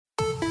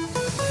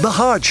The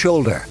Hard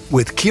Shoulder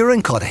with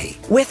Kieran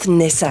Cuddihy with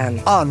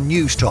Nissan on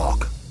News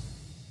Talk.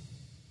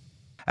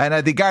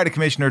 And the Garda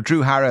Commissioner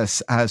Drew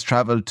Harris has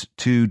travelled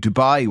to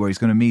Dubai, where he's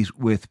going to meet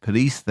with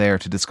police there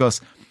to discuss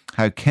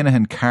how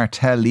Kinahan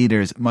cartel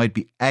leaders might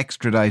be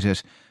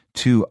extradited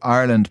to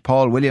Ireland.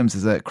 Paul Williams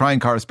is a crime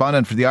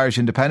correspondent for the Irish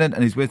Independent,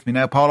 and he's with me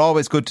now. Paul,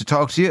 always good to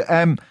talk to you.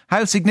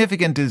 How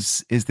significant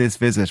is this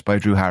visit by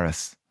Drew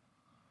Harris?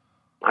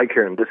 Hi,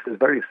 Kieran. This is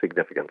very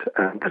significant.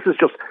 This is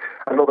just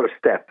another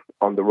step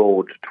on the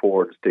road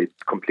towards the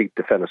complete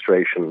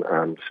defenestration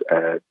and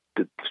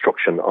the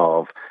destruction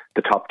of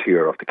the top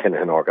tier of the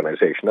Kinahan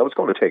organisation. Now, it's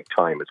going to take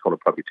time. It's going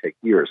to probably take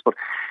years. But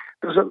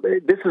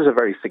this is a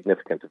very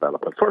significant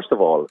development. First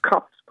of all,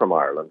 cops from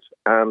Ireland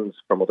and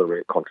from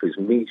other countries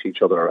meet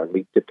each other and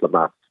meet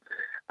diplomats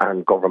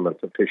and government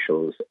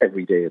officials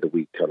every day of the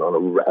week and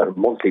on a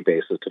monthly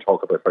basis to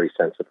talk about very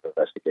sensitive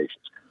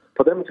investigations.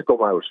 For them to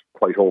go out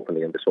quite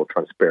openly and so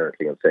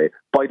transparently and say,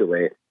 by the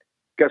way,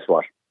 guess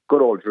what?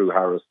 Good old Drew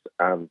Harris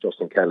and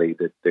Justin Kelly,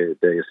 the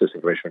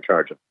Assistant Commissioner in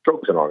charge of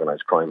drugs and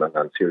organised crime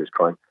and serious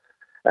crime,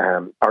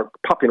 are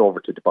popping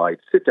over to Dubai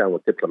to sit down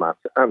with diplomats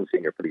and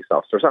senior police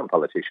officers and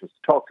politicians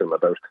to talk to them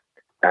about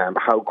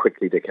how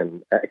quickly they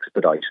can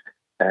expedite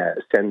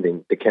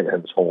sending the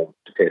Kinahans home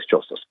to face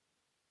justice.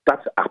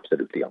 That's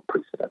absolutely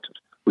unprecedented.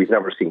 We've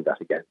never seen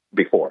that again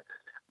before,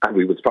 and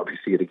we would probably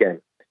see it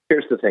again.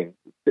 Here's the thing.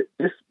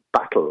 This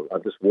battle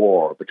and this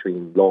war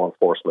between law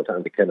enforcement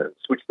and the Kinahans,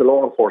 which the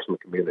law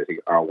enforcement community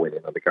are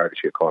winning and the Garda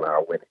Siochana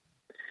are winning,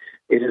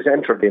 it has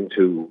entered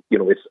into,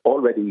 it's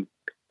already,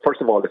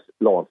 first of all, it's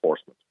law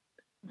enforcement.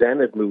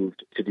 Then it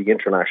moved to the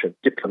international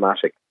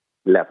diplomatic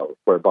level,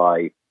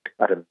 whereby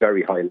at a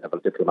very high level,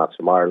 diplomats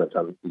from Ireland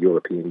and the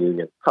European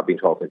Union have been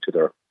talking to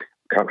their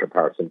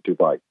counterparts in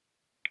Dubai.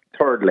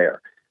 Third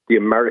layer, the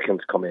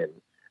Americans come in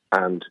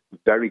and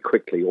very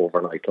quickly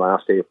overnight,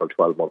 last April,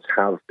 12 months,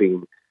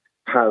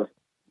 have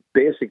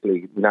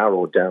basically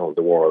narrowed down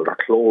the world or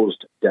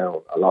closed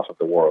down a lot of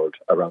the world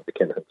around the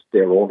Kinahans.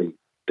 Their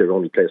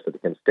only place that they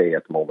can stay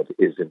at the moment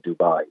is in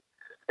Dubai.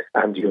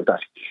 And you have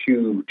that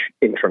huge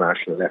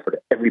international effort,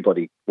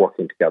 everybody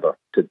working together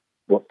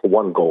for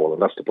one goal,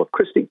 and that's to put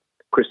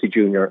Christie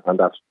Jr. and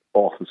that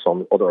awful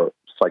son, other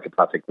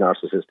psychopathic,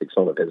 narcissistic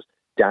son of his,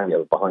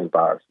 Daniel, behind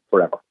bars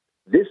forever.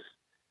 This,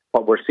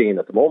 what we're seeing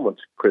at the moment,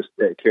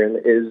 Kieran,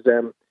 is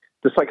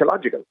the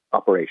psychological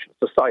operations,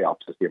 the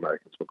psyops, as the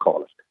Americans would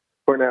call it,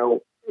 where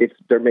now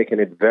they're making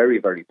it very,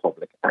 very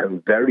public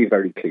and very,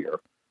 very clear.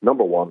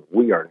 Number one,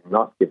 we are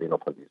not giving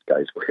up on these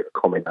guys. We're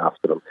coming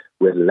after them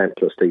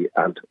relentlessly,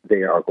 and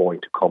they are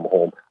going to come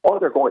home, or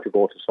they're going to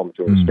go to some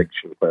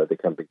jurisdiction where they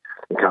can be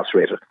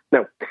incarcerated.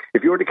 Now,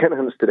 if you're the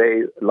Kinahans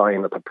today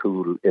lying at the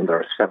pool in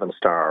their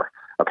 7-star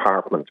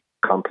apartment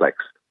complex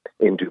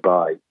in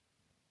Dubai,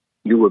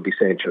 you will be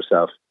saying to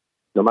yourself,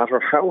 no matter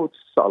how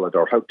solid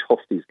or how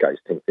tough these guys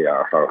think they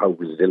are, or how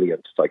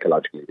resilient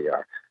psychologically they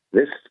are,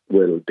 this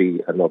will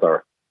be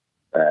another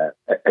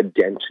a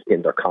dent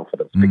in their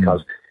confidence,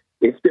 because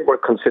if they were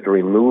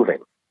considering moving,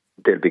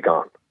 they'll be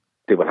gone.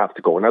 They will have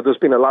to go. Now, there's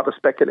been a lot of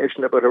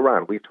speculation about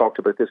Iran. We've talked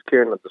about this,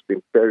 Kieran, and there's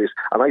been various,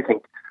 and I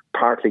think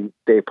partly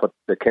the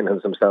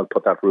Kinahans themselves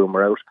put that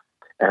rumour out.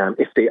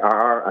 If they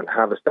are and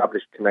have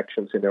established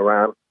connections in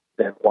Iran,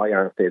 then why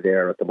aren't they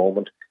there at the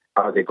moment?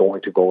 Are they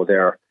going to go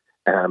there?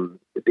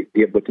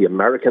 With the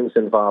Americans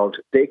involved,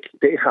 they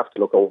have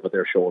to look over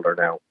their shoulder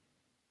now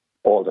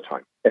all the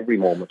time, every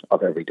moment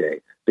of every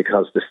day,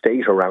 because the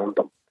state around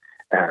them,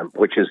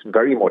 which is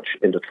very much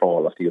in the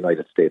trawl of the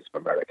United States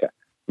of America,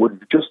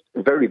 would just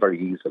very, very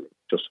easily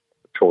just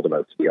throw them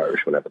out to the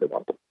Irish whenever they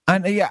want them.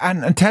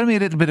 And tell me a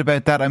little bit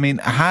about that. I mean,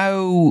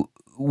 how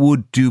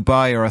would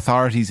Dubai or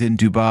authorities in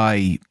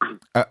Dubai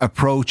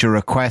approach a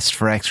request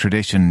for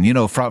extradition,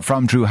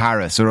 from Drew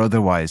Harris or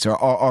otherwise,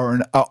 or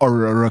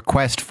a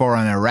request for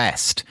an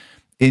arrest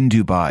in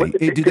Dubai? Well,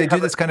 do they do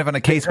this kind of on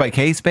a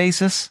case-by-case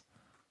basis?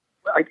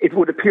 It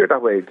would appear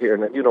that way,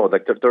 Kieran. And,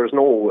 there's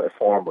no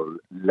formal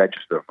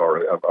legislative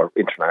or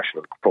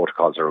international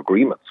protocols or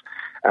agreements.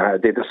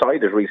 They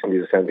decided recently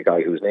to send a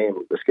guy whose name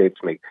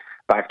escapes me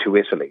back to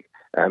Italy,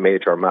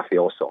 Major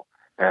Mafioso.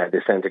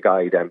 They sent a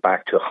guy then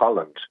back to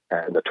Holland,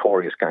 a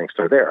notorious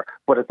gangster there.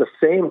 But at the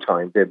same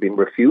time, they've been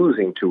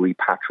refusing to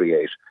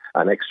repatriate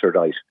and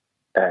extradite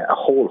a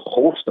whole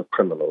host of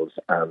criminals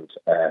and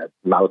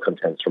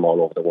malcontents from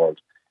all over the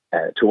world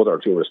to other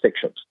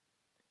jurisdictions.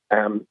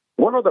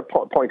 One other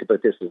point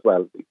about this as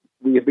well,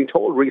 we have been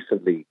told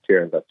recently,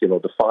 Kieran, that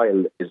the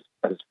file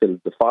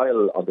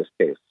on this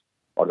case,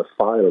 or the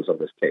files on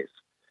this case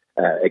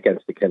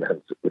against the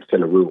Kinahans would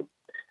fill a room.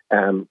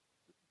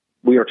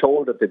 We are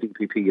told that the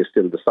DPP is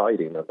still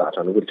deciding on that,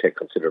 and it will take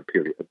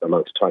considerable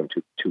amount of time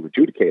to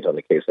adjudicate on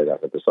a case like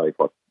that and decide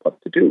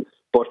what to do.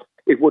 But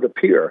it would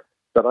appear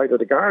that either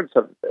the guards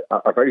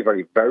are very,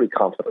 very, very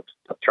confident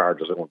that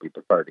charges are going to be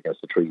preferred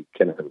against the 3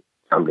 Kinahan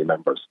family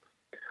members,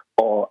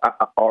 or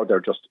they're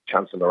just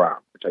chancing their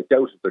arm, which I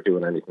doubt if they're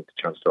doing anything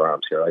to chance their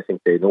arms here. I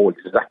think they know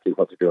exactly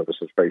what they're doing.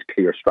 There's a very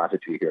clear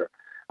strategy here,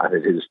 and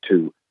it is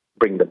to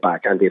bring them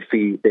back, and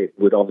they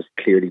would obviously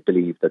clearly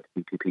believe that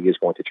the DPP is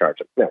going to charge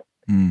them.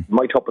 Now,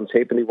 my tuppence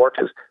halfpenny worth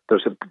is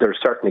there's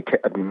certainly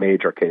a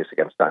major case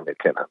against Daniel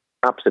Kinahan.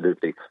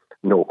 Absolutely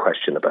no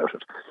question about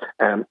it.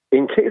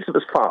 In case of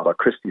his father,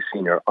 Christie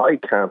Sr., I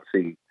can't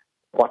see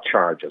what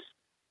charges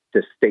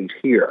the state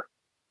here,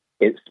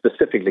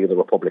 specifically the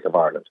Republic of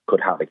Ireland, could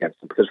have against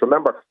him. Because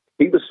remember,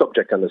 he was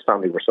subject and his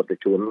family were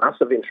subject to a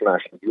massive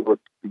international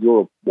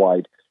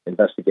Europe-wide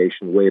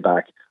investigation way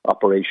back,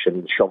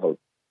 Operation Shovel,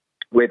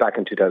 way back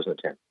in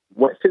 2010.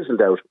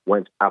 Fizzled out,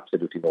 went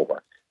absolutely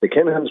nowhere. The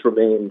Kinahans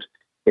remained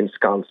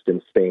ensconced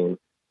in Spain,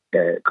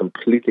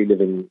 completely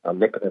living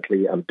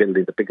omnipotently and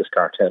building the biggest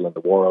cartel in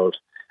the world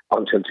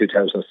until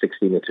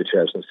 2016 and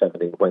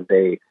 2017, when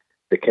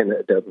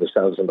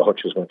themselves and the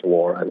Hutches went to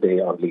war and they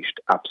unleashed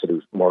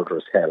absolute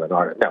murderous hell in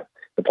Ireland. Now,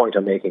 the point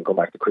I'm making, going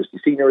back to Christie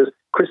Sr., is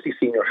Christie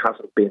Sr.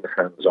 hasn't been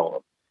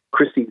hands-on.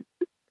 Christie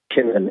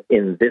Kinahan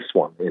in this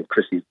one, in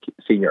Christie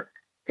Sr.,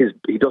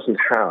 he doesn't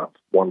have,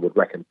 one would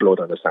reckon, blood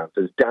on his hands.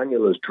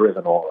 Daniel has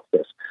driven all of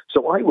this.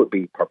 So I would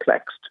be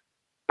perplexed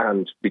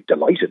and be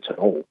delighted to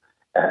know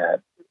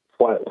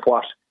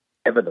what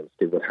evidence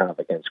they would have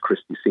against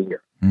Christie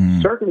Sr.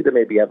 Certainly there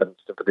may be evidence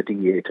for the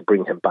DEA to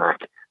bring him back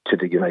to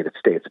the United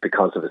States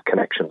because of his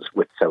connections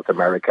with South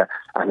America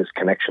and his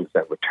connections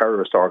then with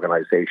terrorist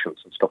organisations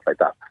and stuff like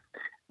that.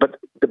 But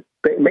the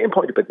main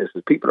point about this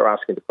is people are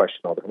asking the question,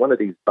 are one of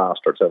these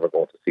bastards ever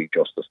going to see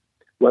justice?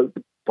 Well,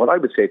 what I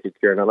would say to you,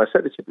 Kieran, and I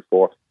said it to you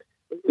before,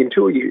 in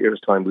 2 years'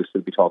 time we'll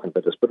still be talking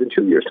about this, but in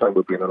 2 years' time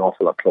we'll be in an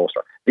awful lot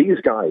closer. These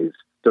guys,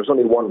 there's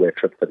only one-way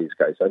trip for these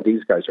guys, and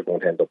these guys are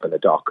going to end up in a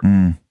dock,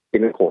 in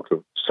a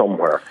courtroom,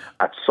 somewhere,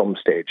 at some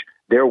stage.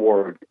 Their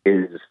world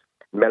is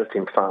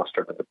melting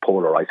faster than the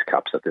polar ice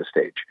caps at this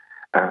stage,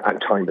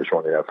 and time is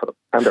running out for them,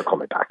 and they're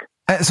coming back.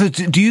 So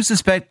do you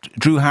suspect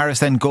Drew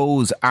Harris then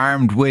goes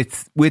armed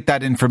with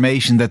that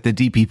information that the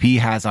DPP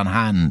has on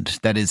hand,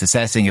 that is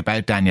assessing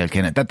about Daniel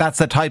Kinahan, that's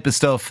the type of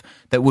stuff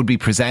that would be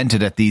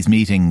presented at these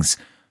meetings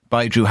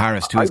by Drew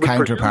Harris to his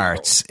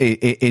counterparts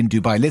in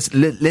Dubai?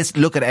 Let's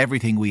look at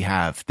everything we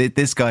have.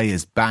 This guy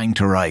is bang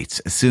to rights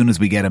as soon as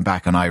we get him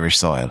back on Irish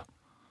soil.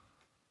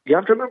 You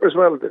have to remember as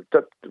well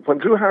that when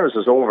Drew Harris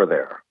is over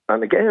there,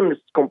 and again,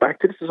 it's going back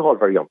to, this is all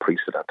very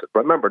unprecedented.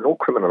 Remember, no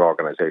criminal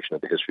organisation in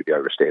the history of the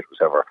Irish state was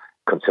ever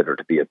considered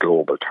to be a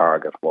global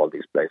target of all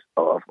these places,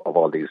 of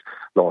all these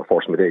law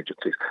enforcement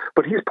agencies.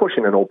 But he's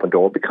pushing an open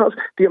door because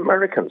the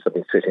Americans have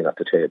been sitting at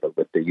the table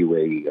with the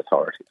UAE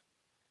authorities.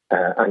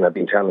 And I've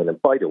been telling them,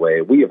 by the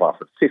way, we have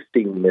offered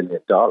 $15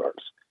 million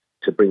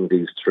to bring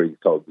these three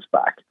thugs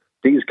back.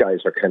 These guys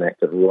are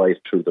connected right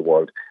through the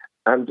world.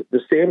 And the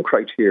same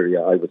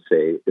criteria, I would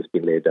say, is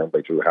being laid down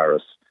by Drew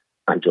Harris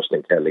and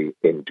Justin Kelly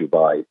in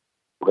Dubai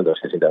when they're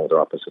sitting down with their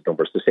opposite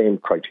numbers. The same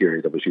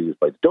criteria that was used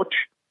by the Dutch,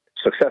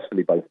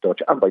 successfully by the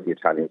Dutch and by the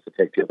Italians, to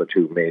take the other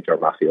two major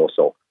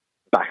mafioso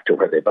back to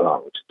where they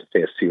belonged, to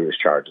face serious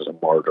charges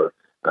of murder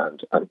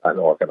and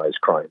organised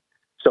crime.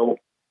 So,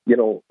 you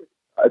know,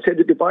 I'd say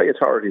the Dubai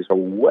authorities are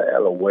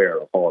well aware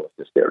of all of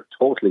this. They're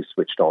totally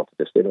switched on to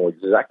this. They know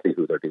exactly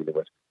who they're dealing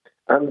with.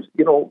 And,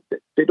 you know,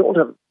 they don't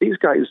have, these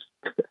guys,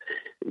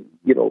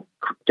 you know,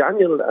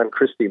 Daniel and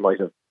Christie might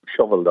have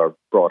shoveled or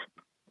brought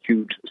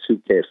huge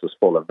suitcases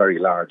full of very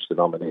large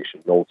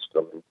denomination notes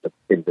to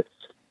them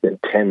in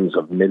tens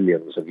of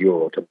millions of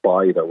euro to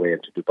buy their way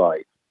into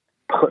Dubai.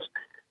 But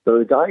there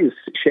are guys,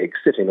 sheikhs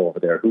sitting over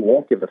there who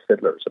won't give a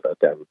fiddlers about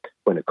them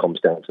when it comes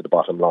down to the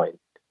bottom line.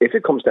 If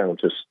it comes down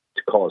to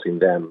causing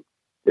them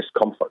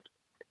discomfort,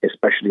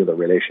 especially in the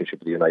relationship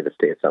with the United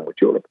States and with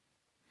Europe,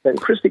 then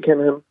Christie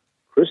Kinahan,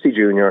 Christie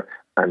Jr.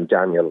 and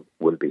Daniel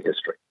will be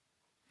history.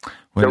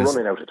 They're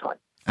running out of time.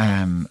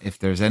 If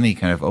there's any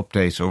kind of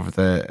update over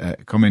the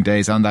coming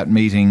days on that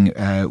meeting,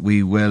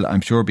 we will,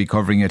 I'm sure, be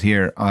covering it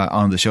here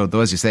on the show.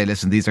 Though, as you say,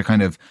 listen, these are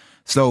kind of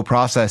slow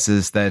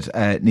processes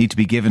that need to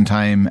be given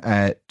time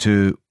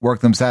to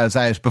work themselves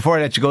out. Before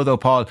I let you go, though,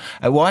 Paul,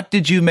 what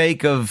did you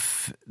make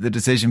of the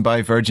decision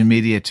by Virgin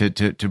Media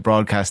to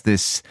broadcast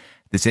this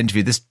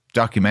interview, this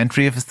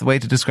documentary, if it's the way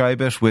to describe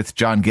it, with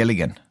John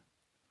Gilligan?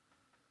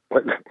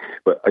 Well,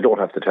 I don't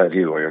have to tell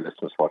you or your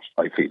listeners what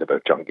I feel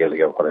about John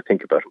Gilligan, what I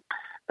think about him.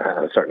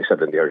 I certainly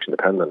said it in the Irish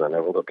Independent and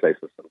other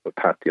places with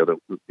Pat the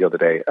other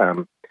day.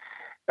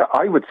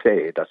 I would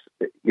say that,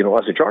 you know,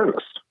 as a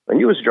journalist, and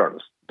you as a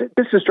journalist,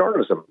 this is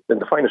journalism in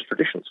the finest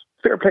traditions.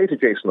 Fair play to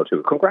Jason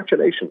O'Toole.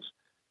 Congratulations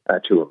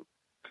to him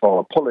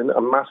for pulling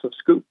a massive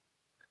scoop.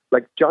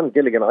 Like John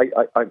Gilligan,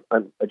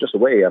 I'm just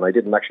away and I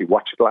didn't actually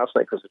watch it last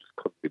night because I just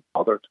couldn't be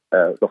bothered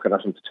looking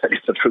at him, to tell you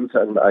the truth.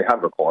 And I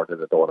have recorded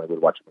it though, and I will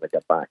watch it when I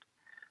get back.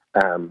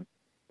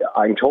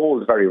 I'm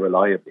told very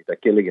reliably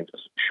that Gilligan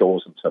just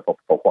shows himself up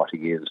for what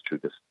he is through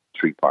this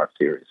 3-part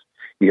series.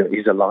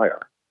 He's a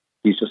liar.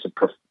 He's just a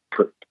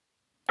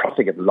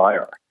profligate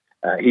liar.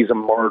 He's a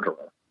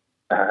murderer.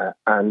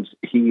 And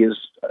he is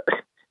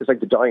it's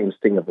like the dying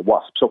sting of a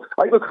wasp. So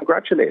I will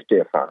congratulate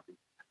Dave Harvey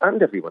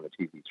and everyone at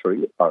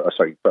TV3,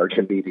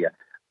 Virgin Media,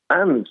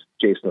 and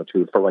Jason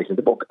O'Toole for writing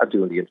the book and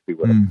doing the interview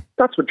with him.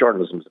 That's what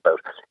journalism is about.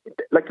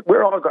 Like,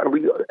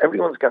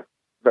 everyone's got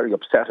very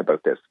upset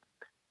about this.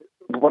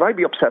 What I'd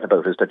be upset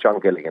about is that John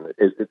Gilligan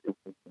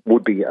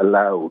would be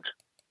allowed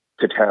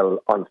to tell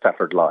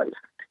unfettered lies.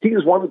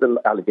 Here's one of the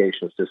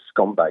allegations this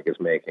scumbag is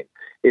making,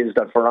 is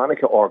that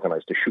Veronica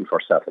organised to shoot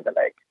herself in the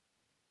leg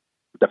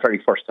the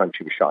very first time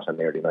she was shot in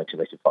early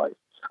 1985.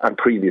 And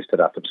previous to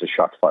that, there was a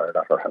shot fired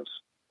at her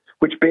house,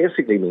 which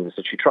basically means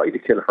that she tried to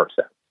kill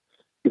herself,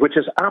 which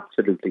is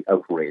absolutely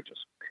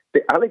outrageous.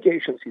 The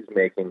allegations he's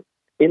making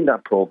in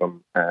that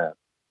programme,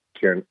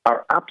 Kieran,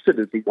 are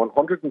absolutely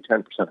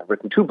 110%. I've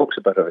written 2 books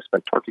about it. I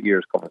spent 30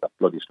 years covering that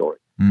bloody story.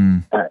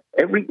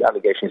 Every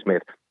allegation he's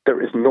made,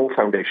 there is no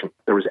foundation.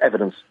 There is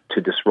evidence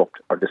to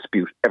disrupt or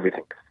dispute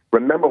everything.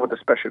 Remember what the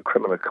Special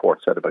Criminal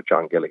Court said about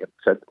John Gilligan.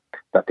 It said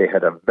that they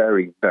had a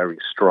very, very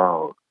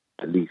strong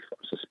belief or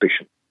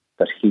suspicion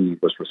that he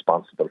was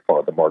responsible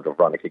for the murder of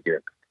Veronica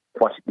Guerin.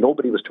 What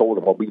nobody was told,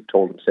 and what we've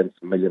told him since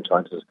a million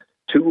times, is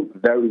 2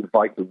 very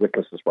vital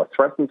witnesses were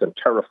threatened and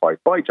terrified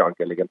by John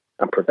Gilligan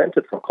and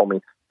prevented from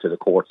coming to the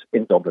courts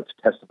in Dublin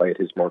to testify at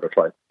his murder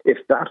trial. If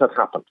that had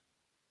happened,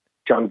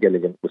 John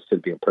Gilligan would still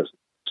be in prison.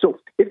 So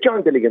if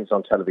John Gilligan's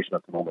on television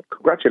at the moment,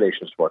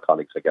 congratulations to our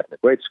colleagues for getting a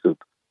great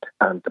scoop.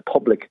 And the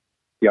public,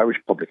 the Irish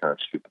public,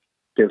 aren't stupid.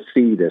 They'll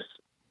see this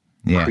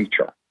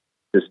creature,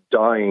 this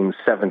dying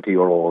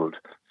 71-year-old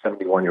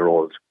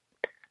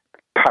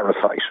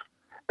parasite,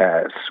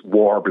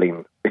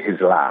 warbling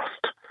his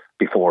last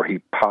before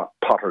he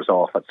potters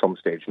off at some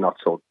stage,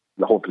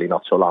 hopefully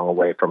not so long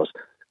away from us,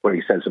 where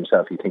he says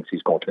himself he thinks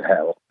he's going to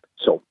hell.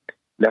 So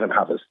let him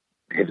have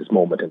his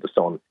moment in the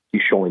sun.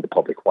 He's showing the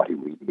public what he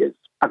really is.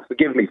 And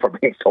forgive me for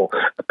being so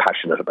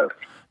passionate about it.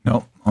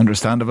 No,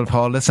 understandable,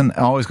 Paul. Listen,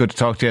 always good to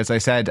talk to you, as I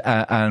said,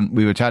 and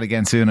we will chat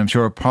again soon, I'm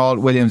sure. Paul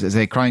Williams is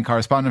a crime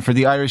correspondent for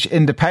the Irish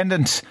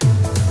Independent.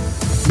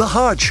 The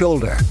Hard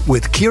Shoulder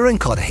with Kieran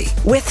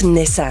Cuddihy. With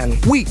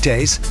Nissan.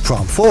 Weekdays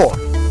from 4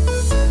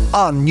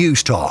 on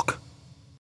News Talk.